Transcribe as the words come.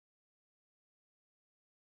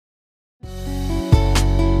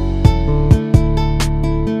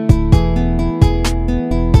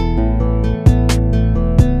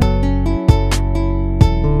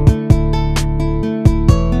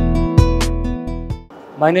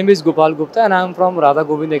My name is Gopal Gupta and I am from Radha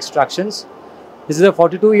Govind Extractions. This is a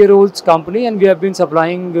 42-year-old company and we have been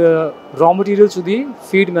supplying raw materials to the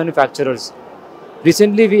feed manufacturers.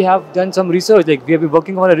 Recently we have done some research, we have been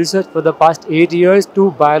working on a research for the past 8 years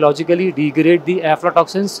to biologically degrade the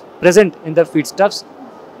aflatoxins present in the feedstuffs,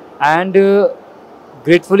 and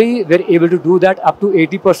gratefully we are able to do that up to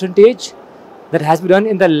 80%. That has been done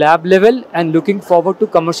in the lab level, and looking forward to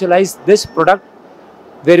commercialize this product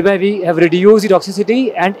whereby we have reduced the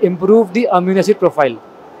toxicity and improved the amino acid profile.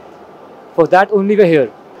 For that only we are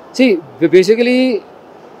here. See, we basically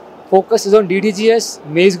focus is on DDGS,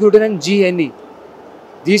 maize gluten and GNE.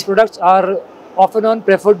 These products are often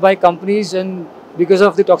preferred by companies, and because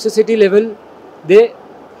of the toxicity level, they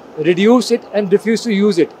reduce it and refuse to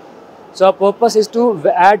use it. So our purpose is to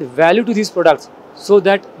add value to these products so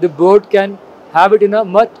that the board can have it in a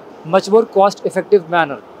much more cost-effective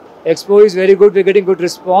manner. Expo is very good. We're getting good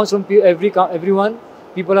response from everyone.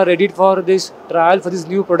 People are ready for this trial for this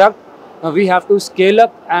new product. Now we have to scale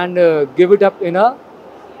up and give it up in a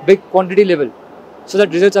big quantity level so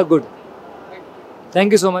that results are good.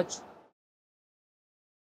 Thank you so much.